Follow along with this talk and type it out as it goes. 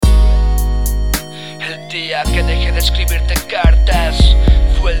día que dejé de escribirte cartas.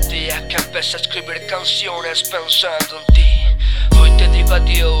 Fue el día que empecé a escribir canciones pensando en ti. Hoy te digo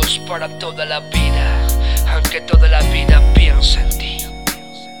adiós para toda la vida, aunque toda la vida piense en ti.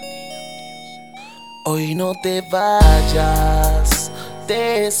 Hoy no te vayas,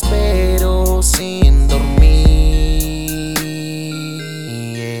 te espero sin dormir.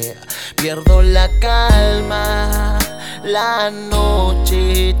 Pierdo la calma, la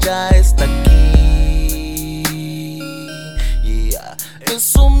noche ya está aquí.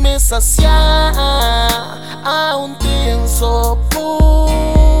 Eso me sacia, aún pienso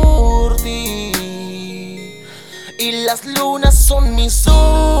por ti. Y las lunas son mi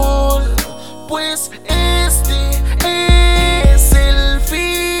sol, pues este es el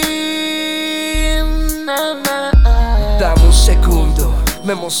fin. Dame un segundo,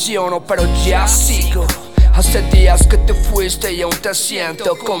 me emociono pero ya sigo. Hace días que te fuiste y aún te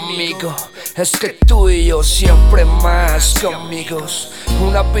siento conmigo. Es que tú y yo siempre más conmigo.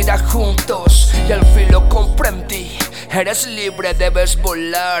 Una vida juntos y al fin lo comprendí. Eres libre, debes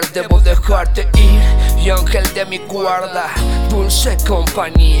volar, debo dejarte ir. Y ángel de mi guarda, dulce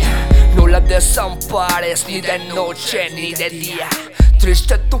compañía, no la desampares ni de noche ni de día.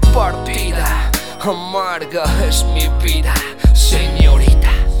 Triste tu partida, amarga es mi vida, señorita.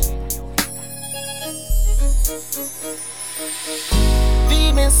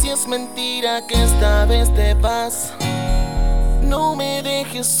 Dime si es mentira que esta vez te vas. No me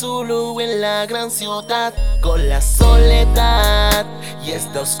dejes solo en la gran ciudad, con la soledad y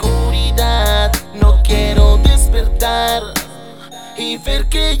esta oscuridad. No quiero despertar y ver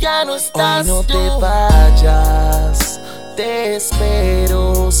que ya no estás. Hoy no te vayas, te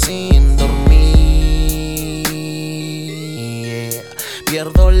espero sin dormir.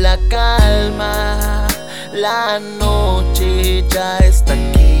 Pierdo la calma, la noche ya está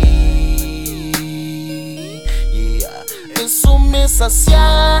aquí. Eso me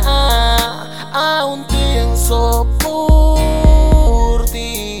sacia, aún pienso por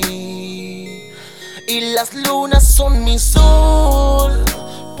ti. Y las lunas son mi sol,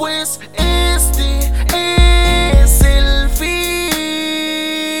 pues este es el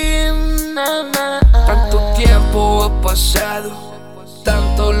fin. Tanto tiempo ha pasado,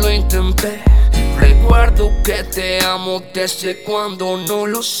 tanto lo intenté. Recuerdo que te amo desde cuando no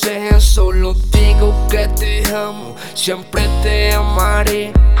lo sé. Solo digo que te amo, siempre te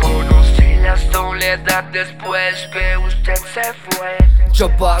amaré. Conocí la soledad después que usted se fue. Ya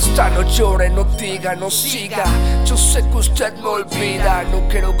basta, no llore, no diga, no siga. Yo sé que usted me olvida. No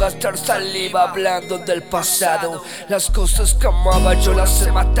quiero gastar saliva hablando del pasado. Las cosas que amaba yo las he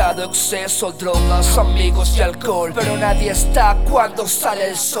matado. Exceso, drogas, amigos y alcohol. Pero nadie está cuando sale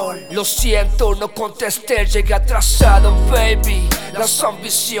el sol. Lo siento, no contesté, llegué atrasado, baby. Las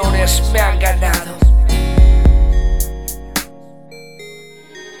ambiciones me han ganado.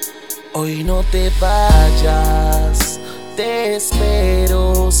 Hoy no te vayas, te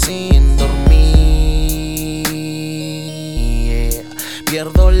espero sin dormir.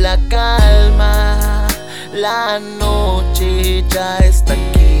 Pierdo la calma, la noche ya está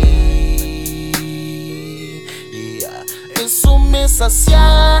aquí. Eso me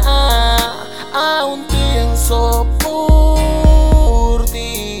sacia, aún pienso por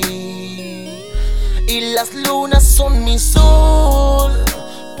ti. Y las lunas son mi sol,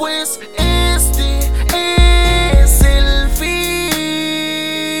 pues